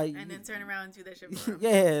 like, And then turn around and do that shit for him.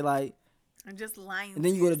 yeah, like I'm just lying. And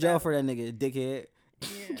then you go to jail yourself. for that nigga, dickhead.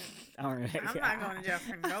 Yeah. I don't know. I'm not going to jail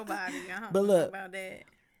for nobody. I don't But know look, about that.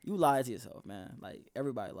 You lie to yourself, man. Like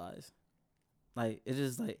everybody lies. Like it's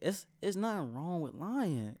just like it's nothing wrong with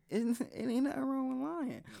lying. It ain't nothing wrong with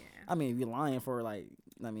lying. Yeah. I mean, if you're lying for like,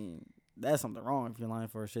 I mean, that's something wrong. If you're lying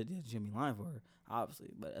for shit that you shouldn't be lying for, obviously,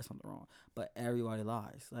 but that's something wrong. But everybody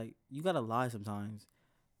lies. Like you gotta lie sometimes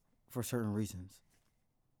for certain reasons.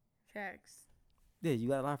 Facts. Yeah, you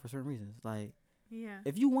gotta lie for certain reasons. Like Yeah.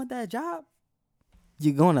 if you want that job,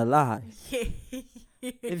 you're gonna lie.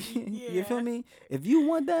 If you feel me? If you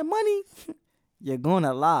want that money, you're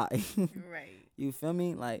gonna lie. Right. You feel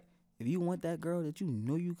me? Like if you want that girl that you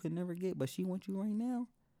know you could never get, but she wants you right now,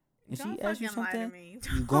 and Don't she asks you fucking lie to something, me.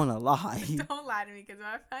 you gonna lie. Don't lie to me, because if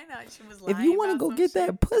I find out she was lying, If you want to go get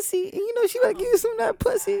that pussy, and you know she gonna give you some of that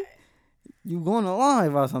pussy, you gonna lie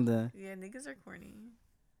about something. Yeah, niggas are corny.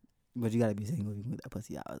 But you gotta be single if you can get that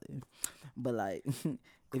pussy out there. But like,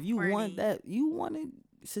 if you Corny. want that, you want to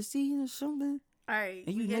succeed in something, All right.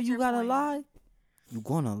 and you we know get you your gotta point. lie, you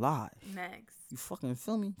gonna lie. Next. You fucking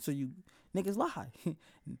feel me? So you niggas lie.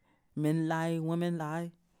 Men lie, women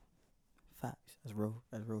lie. Facts. That's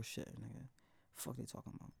real shit, nigga. Fuck they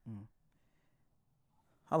talking about.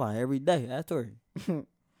 I lie every day. That's Tori.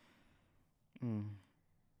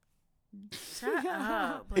 Shut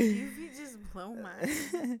up. Like, you just blow my.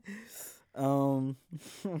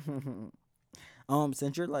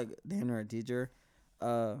 Since you're like damn near a teacher,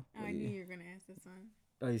 I knew you were gonna ask this one.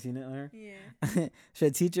 Oh, you seen it on her? Yeah.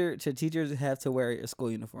 Should teachers have to wear a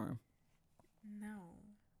school uniform? No.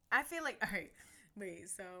 I feel like, all right, wait,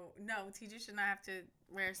 so no, teachers should not have to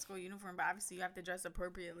wear a school uniform, but obviously you have to dress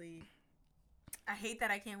appropriately. I hate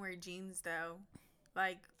that I can't wear jeans though.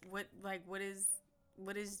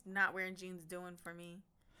 What is not wearing jeans doing for me?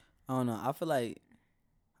 I don't know. I feel like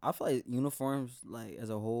uniforms, like as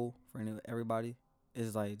a whole, for everybody,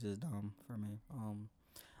 is like just dumb for me.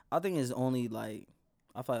 I think it's only like,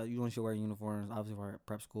 I feel like you don't should wear uniforms, obviously for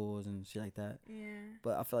prep schools and shit like that. Yeah.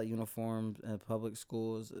 But I feel like uniforms in public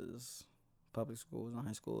schools and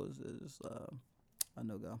high schools is a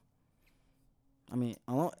no go. I mean,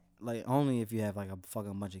 only if you have like a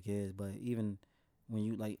fucking bunch of kids. But even when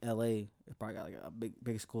you like LA, it probably got like a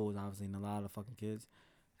big schools, obviously, and a lot of fucking kids.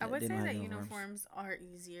 I would They say don't have that uniforms are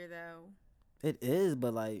easier though. It is,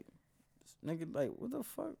 but like, nigga, like what the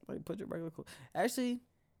fuck? Like put your regular clothes. Actually.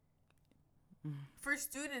 For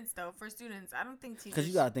students, I don't think teachers. Because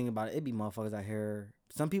you gotta think about it. It be motherfuckers out here.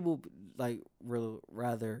 Some people like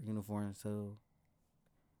rather uniforms. So,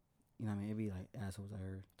 you know what I mean? It be like assholes out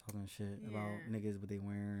here talking shit about niggas what they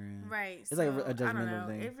wearing. Right. It's like a judgmental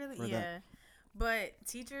thing. It really, yeah. But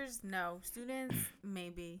teachers, no. Students,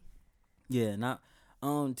 maybe. Yeah, not.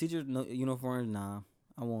 Teachers, no uniforms. Nah,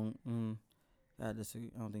 I won't. I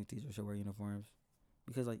disagree. I don't think teachers should wear uniforms.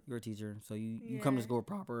 Because like you're a teacher, so you come to school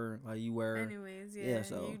proper, like you wear. Anyways, yeah.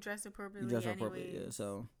 So you dress appropriately. Yeah.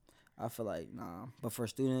 So I feel like nah, but for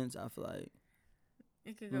students, I feel like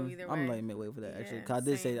it could go either way. I'm like midway for that actually. Cause I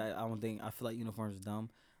did say that I feel like uniforms is dumb,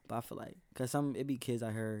 but I feel like cause it be kids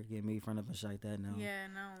out here getting made fun of and shit like that now. Yeah,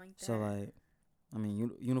 no, like that. So like, I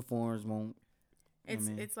mean, uniforms won't.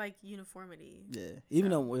 It's like uniformity. Yeah, even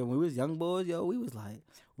though when we was young boys, we was like,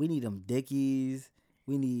 we need them Dickies.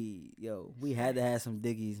 We had to have some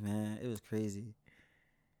Dickies, man. It was crazy.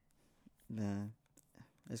 Man,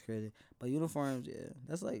 it's crazy. But uniforms, yeah,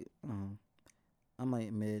 that's like, I'm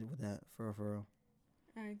like mid with that, for real.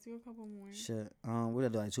 All right, do a couple more. Shit. What did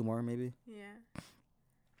I do, like 2 more, maybe? Yeah.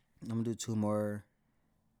 I'm gonna do 2 more.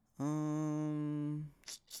 I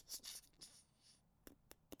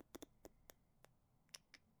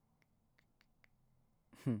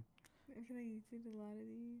feel like you did a lot of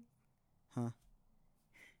these. Huh?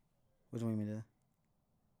 Which one you mean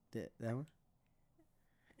to? That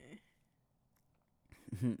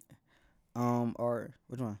one? Or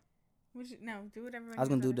which one? No, do whatever. I was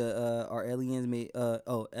gonna do the are aliens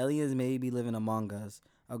aliens may be living among us.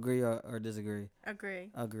 Agree or disagree?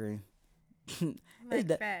 Agree. Like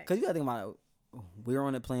that, cause you gotta think about it. We're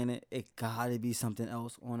on a planet. It gotta be something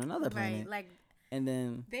else on another planet. Right, and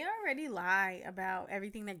then they already lie about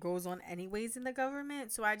everything that goes on anyways in the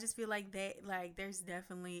government. So I just feel like there's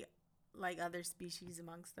definitely like other species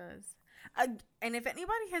amongst us. And if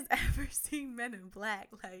anybody has ever seen Men in Black,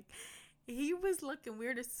 like he was looking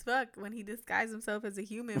weird as fuck when he disguised himself as a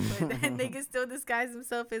human, but then they can still disguise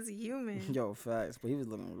himself as a human. Yo, facts. But he was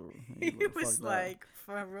looking. He was like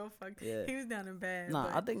for real fucked. Yeah. He was down in bad. Nah,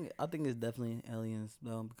 I think it's definitely aliens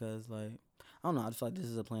though, because like I don't know. I just feel like this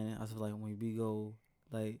is a planet. I just feel like when we go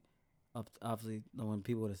like up, obviously when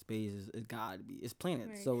people go to space, it's gotta be planets,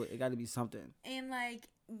 right. So it gotta be something. And like,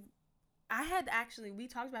 I had actually, we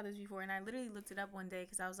talked about this before, and I literally looked it up one day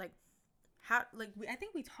because I was like, how, like, I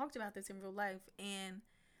think we talked about this in real life, and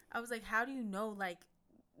I was like, how do you know, like,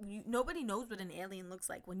 nobody knows what an alien looks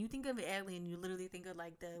like. When you think of an alien, you literally think of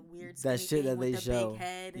like the weird skinny That shit thing that with they the show. big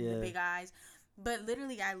head and the big eyes. But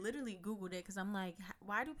literally, I literally Googled it because I'm like,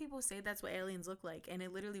 why do people say that's what aliens look like? And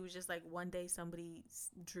it literally was just like one day somebody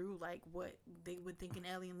drew like what they would think an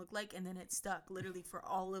alien looked like, and then it stuck literally for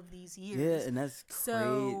all of these years. Yeah, and that's crazy.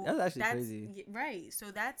 So that's actually crazy. Right. So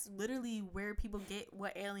that's literally where people get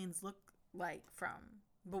what aliens look like from.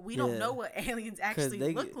 But we don't know what aliens actually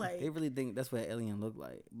look like. They really think that's what an alien look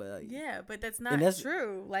like, but like, yeah, but that's not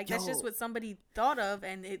true. Like that's just what somebody thought of,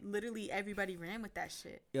 and it literally everybody ran with that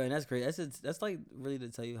shit. Yo, and that's crazy. That's like really to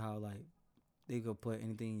tell you how like they could put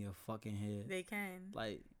anything in your fucking head. They can.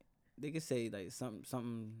 Like they could say like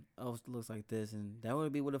something else looks like this, and that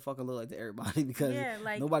would be what it fucking look like to everybody because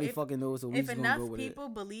like, nobody fucking knows. So we if just enough gonna go with people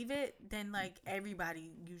believe it, then like everybody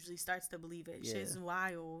usually starts to believe it. Yeah. Shit's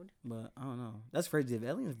wild. But I don't know. That's crazy. If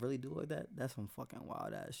aliens really do like that, that's some fucking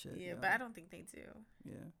wild ass shit. Yeah, but I don't think they do.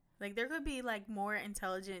 Yeah. Like there could be like more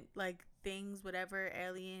intelligent like things, whatever,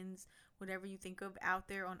 aliens, whatever you think of out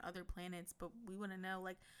there on other planets, but we want to know.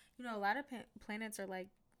 Like, you know, a lot of planets are like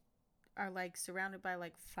surrounded by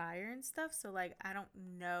like fire and stuff, so like I don't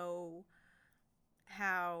know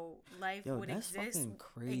how life would exist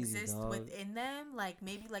within them, like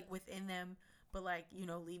maybe like within them, but like, you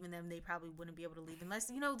know, leaving them, they probably wouldn't be able to leave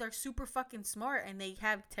unless, you know, they're super fucking smart and they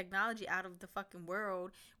have technology out of the fucking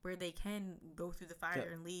world where they can go through the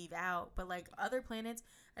fire and leave out. But like other planets,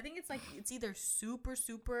 I think it's like it's either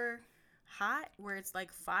super hot where it's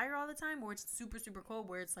like fire all the time, or it's super cold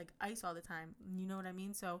where it's like ice all the time. You know what I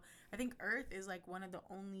mean? So I think Earth is like one of the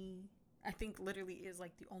only, I think literally is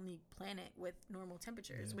like the only planet with normal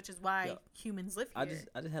temperatures, which is why humans live here.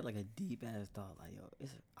 I just had like a deep ass thought, like, yo,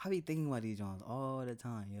 I be thinking about these Johns all the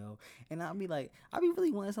time, yo, and I be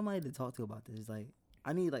really wanting somebody to talk to about this. Like,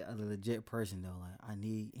 I need like a legit person though. Like, I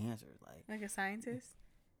need answers, like a scientist.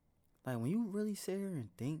 Like when you really sit here and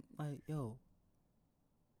think, like, yo.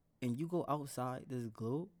 And you go outside this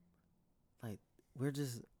globe, like we're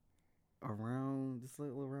just around this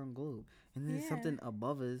little round globe, and then there's something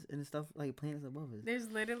above us, and stuff like planets above us.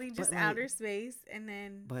 There's literally just outer space, and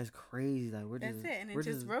then. But it's crazy, like that's it, and it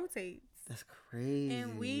just rotates. That's crazy.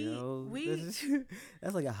 And we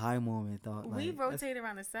that's like a high moment thought. We rotate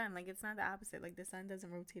around the sun, like it's not the opposite. Like the sun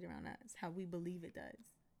doesn't rotate around us, how we believe it does.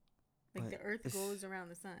 Like the Earth goes around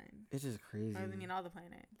the sun. It's just crazy. I mean, all the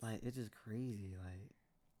planets. Like it's just crazy, like.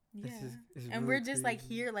 Yeah, and really we're just crazy. Like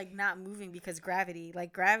here, like not moving because gravity.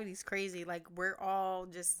 Like gravity's crazy. Like we're all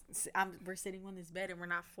just, we're sitting on this bed and we're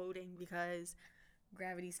not floating because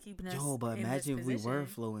gravity's keeping us. Yo, but imagine if we were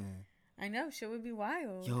floating. I know, shit would be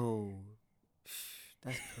wild. Yo,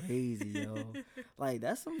 that's crazy, yo. Like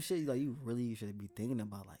that's some shit like you really should be thinking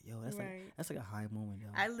about. Like, yo, that's like a high moment, yo.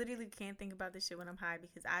 I literally can't think about this shit when I'm high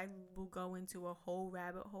because I will go into a whole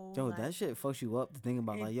rabbit hole. Yo, like, that shit fucks you up to think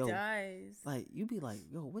about. Like, yo, it does. Like you be like,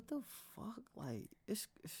 yo, what the fuck? Like it's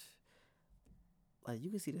like you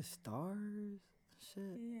can see the stars, shit.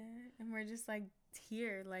 Yeah, and we're just like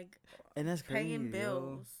here, like, and that's crazy, paying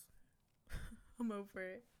bills. I'm over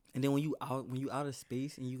it. And then when you out of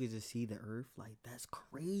space and you can just see the Earth, like that's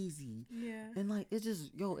crazy. Yeah. And like it's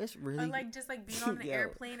just it's really. Or like just like being on the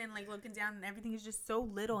airplane and like looking down and everything is just so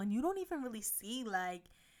little and you don't even really see like.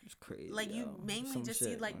 It's crazy. Like you mainly just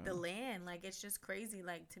see like the land. Like it's just crazy.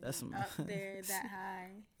 Like to be up there that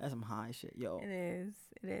high. That's some high shit, yo. It is.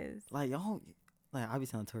 It is. Like y'all, like I be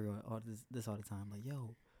telling Tori all this all the time. Like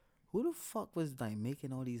yo, who the fuck was like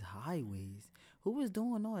making all these highways? Who was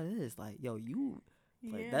doing all this? Like yo, you.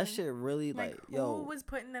 Like that shit really like yo. Who was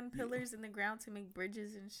putting them pillars in the ground to make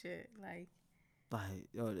bridges and shit? Like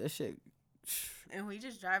yo, that shit. And we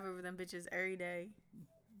just drive over them bitches every day.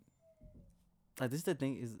 Like this the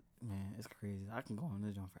thing is, man, it's crazy. I can go on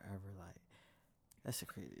this joint forever. Like that shit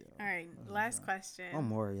crazy, yo. All right, last question. One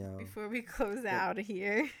more, yo. Before we close out of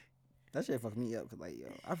here. That shit fucked me up because like yo,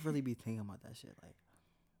 I really be thinking about that shit. Like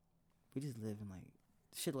we just live in like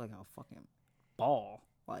shit like a fucking ball.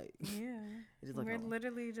 Like we're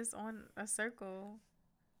literally just on a circle.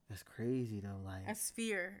 That's crazy though. Like a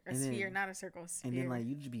sphere, not a circle. A sphere. And then like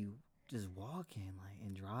you just be just walking like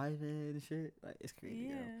and driving and shit. Like it's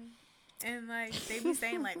crazy. Yeah. Yo. And like they be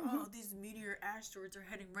saying like, oh, these meteor asteroids are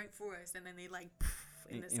heading right for us, and then they like poof,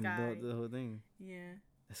 in the sky. And build the whole thing. Yeah.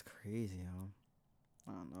 That's crazy, yo.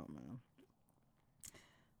 I don't know,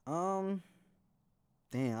 man.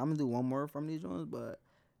 Damn, I'm gonna do one more from these ones, but.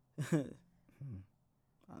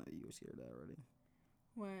 You was here that already.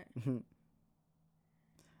 What?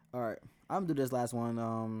 All right, I'm gonna do this last one.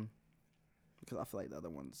 because I feel like the other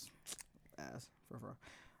one's ass.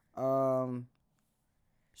 For.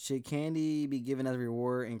 Should candy be given as a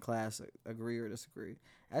reward in class? Agree or disagree?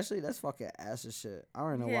 Actually, that's fucking ass as shit. I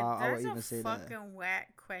don't know why I would even say that. That's a fucking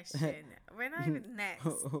whack question. We're not even next.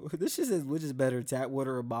 This shit says which is better, tap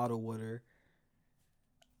water or bottled water?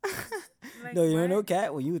 Like, no, you what? don't know,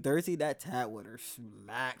 cat. When you thirsty, that tap water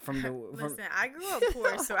smack from the. Listen, I grew up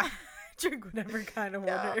poor, so I drink whatever kind of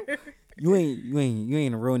water. You ain't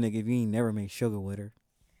a real nigga if you ain't never made sugar with her.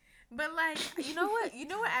 But like, you know what? You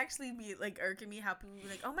know what actually be like irking me? How people be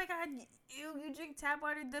like, "Oh my god, you drink tap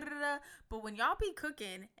water." Da, da, da. But when y'all be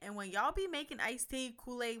cooking and when y'all be making iced tea,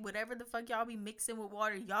 Kool-Aid, whatever the fuck y'all be mixing with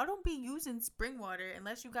water, y'all don't be using spring water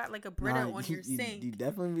unless you got like a Brita on your sink. You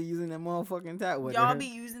definitely be using that motherfucking tap water. Y'all be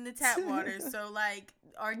using the tap water. So like,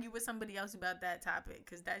 argue with somebody else about that topic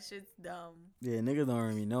because that shit's dumb. Yeah, niggas don't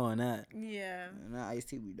really know on that. Yeah. And that iced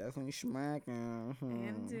tea be definitely smacking.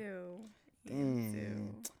 And do.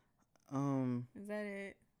 Damn. Is that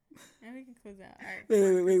it? And we can close out. All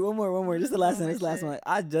right. Wait. One more. Just the last one. This last one.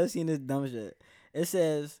 I just seen this dumb shit. It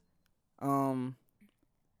says,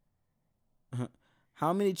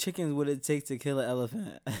 how many chickens would it take to kill an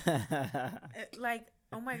elephant? Like,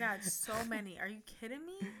 oh my god, so many. Are you kidding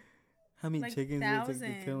me? How many Like chickens thousands. would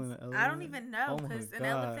it take to kill an elephant? I don't even know Oh my because an God.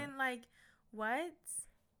 elephant, like, what?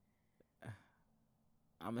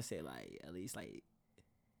 I'm gonna say like at least like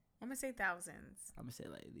I'm gonna say thousands. I'm gonna say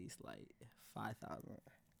like at least like 5,000.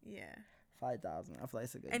 Yeah. 5,000. I feel like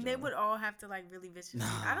it's a good. And they would all have to like really viciously.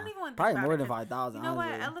 I don't even want to probably think more about than it 'cause 5,000. You know what?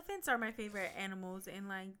 honestly. Elephants are my favorite animals, and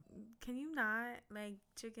like, can you not like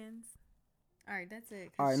chickens? All right, that's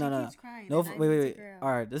it. All right, no. Crying No, and I need to wait. take her out.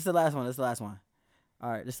 All right, this is the last one.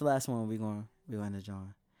 All right, this is the last one. We going to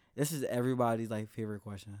John. This is everybody's like favorite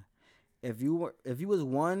question. If you was if you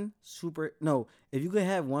could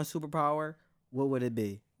have one superpower, what would it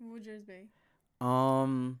be? What would yours be?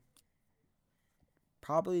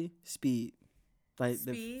 Probably speed. Like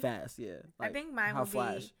the Speed? fast, yeah. Like I think mine how would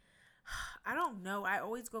Flash. be. I don't know. I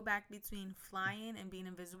always go back between flying and being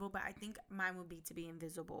invisible, but I think mine would be to be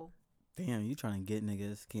invisible. Damn, you trying to get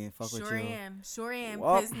niggas? Can't fuck with you. Sure am.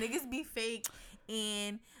 Well- Because niggas be fake,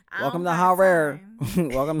 and I Welcome don't to got Hot Rare. time.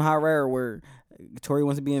 Welcome to Hot Rare, where Tori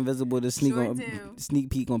wants to be invisible to sneak Sure do. sneak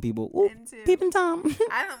peek on people. Ooh, And two. peeping Tom.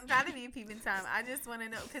 I don't gotta be peeping time. I just want to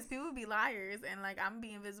know because people be liars, and like I'm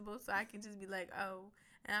be invisible, so I can just be like, oh,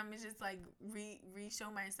 and I'm just like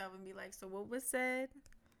re-show myself and be like, so what was said?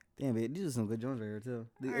 Damn, babe, these are some good joints right here too.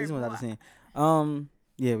 These Alright, ones I've well, seen.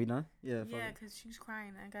 Yeah, we done. Yeah, fuck Yeah, it. because she's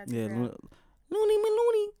crying. I got to. Yeah, Yeah,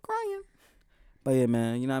 loony crying. But yeah,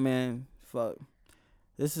 man, you know what I mean? Fuck.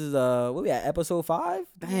 This is what we at, episode 5?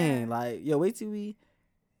 Dang, Yeah. like yo, wait till we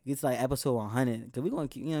get to like episode 100, cause we gonna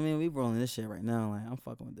keep. You know what I mean? We rolling this shit right now. Like I'm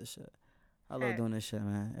fucking with this shit. I love Hey. doing this shit,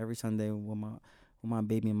 man. Every Sunday with my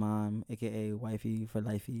baby mom, aka wifey for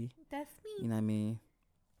lifey. that's You me. know what I mean?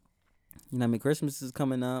 You know what I mean? Christmas is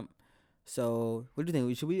coming up. So what do you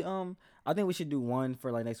think? Should we I think we should do one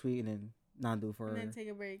for like next week and then not do for And then take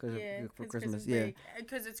a break. 'cause of- Yeah, for 'cause Christmas, yeah.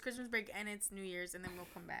 Because it's Christmas break and it's New Year's, and then we'll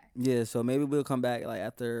come back. yeah, so maybe we'll come back like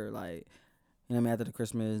after like you know what I mean, after the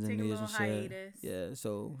Christmas and Take New a Year's and little shit. hiatus. Yeah,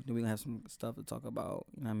 so then we gonna have some stuff to talk about.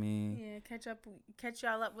 You know what I mean? Yeah, catch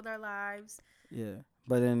y'all up with our lives. Yeah.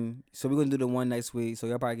 But then so we're gonna do the one next week. So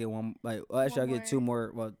y'all probably get one like well, actually One I'll get more. 2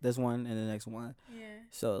 more. Well, this one and the next one. Yeah.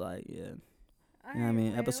 So like yeah. All You know what I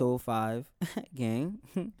mean? well, Episode 5, gang.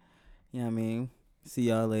 You know what I mean? See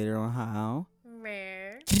y'all later on how.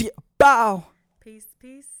 Rare. Yeah, bow Peace.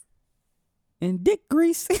 and dick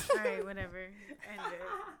grease. All right, whatever. End it.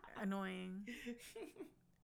 Annoying.